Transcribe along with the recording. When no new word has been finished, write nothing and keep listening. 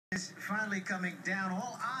is finally coming down.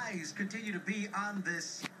 All eyes continue to be on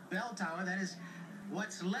this bell tower. That is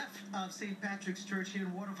what's left of St. Patrick's Church here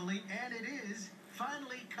in Watervliet, and it is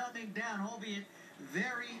finally coming down, albeit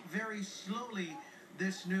very, very slowly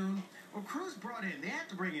this noon. Well, crews brought in, they had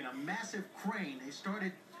to bring in a massive crane. They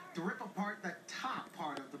started to rip apart the top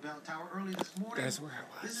part of the bell tower early this morning. That's where I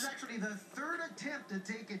was. This is actually the third attempt to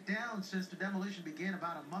take it down since the demolition began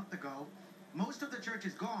about a month ago. Most of the church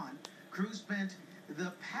is gone. Crews spent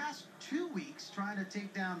the past 2 weeks trying to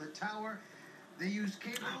take down the tower. They used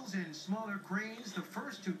cables and smaller cranes the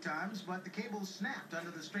first 2 times, but the cables snapped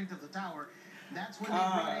under the strength of the tower. That's when they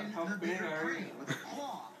brought in the bigger crane with a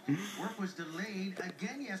claw. Work was delayed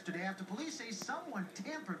again yesterday after police say someone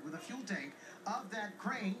tampered with a fuel tank of that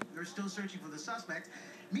crane. They're still searching for the suspect.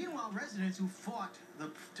 Meanwhile, residents who fought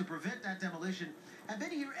to prevent that demolition have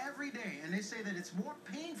been here every day, and they say that it's more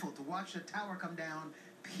painful to watch the tower come down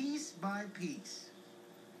piece by piece.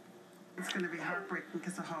 It's going to be heartbreaking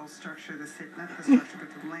because the whole structure of the city, not the structure, but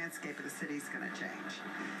the landscape of the city is going to change.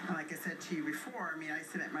 And like I said to you before, I mean, I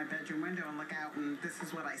sit at my bedroom window and look out, and this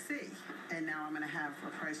is what I see. And now I'm going to have a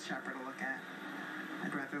price chopper to look at.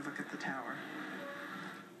 I'd rather look at the tower.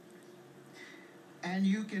 And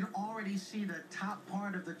you can already see the top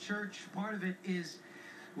part of the church. Part of it is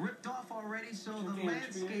ripped off already, so the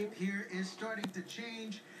landscape here is starting to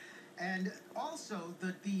change. And also,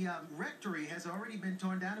 the rectory has already been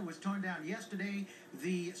torn down. It was torn down yesterday.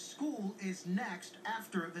 The school is next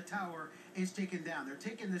after the tower is taken down. They're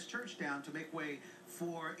taking this church down to make way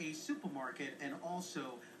for a supermarket and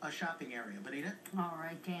also a shopping area. Benita? All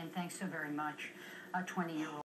right, Dan, thanks so very much. A 20-year-old